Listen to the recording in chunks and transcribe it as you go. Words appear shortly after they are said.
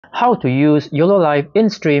How to use YoloLiv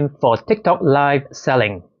Instream for TikTok live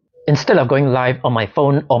selling. Instead of going live on my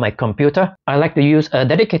phone or my computer, I like to use a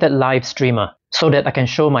dedicated live streamer so that I can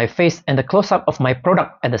show my face and the close-up of my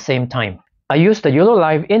product at the same time. I use the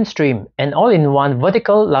YoloLiv Instream, an all-in-one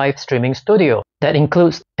vertical live streaming studio that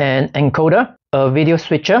includes an encoder, a video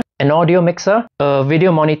switcher, an audio mixer, a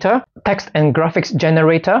video monitor, text and graphics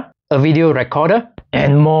generator, a video recorder,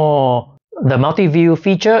 and more. The multi-view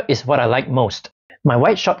feature is what I like most. My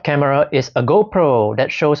wide shot camera is a GoPro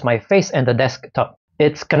that shows my face and the desktop.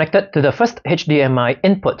 It's connected to the first HDMI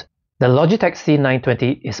input. The Logitech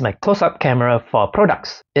C920 is my close-up camera for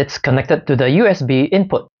products. It's connected to the USB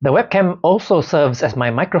input. The webcam also serves as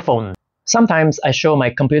my microphone. Sometimes I show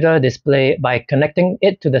my computer display by connecting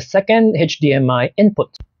it to the second HDMI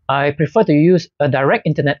input. I prefer to use a direct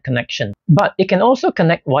internet connection, but it can also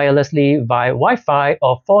connect wirelessly via Wi-Fi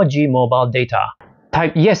or 4G mobile data.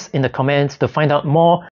 Type yes in the comments to find out more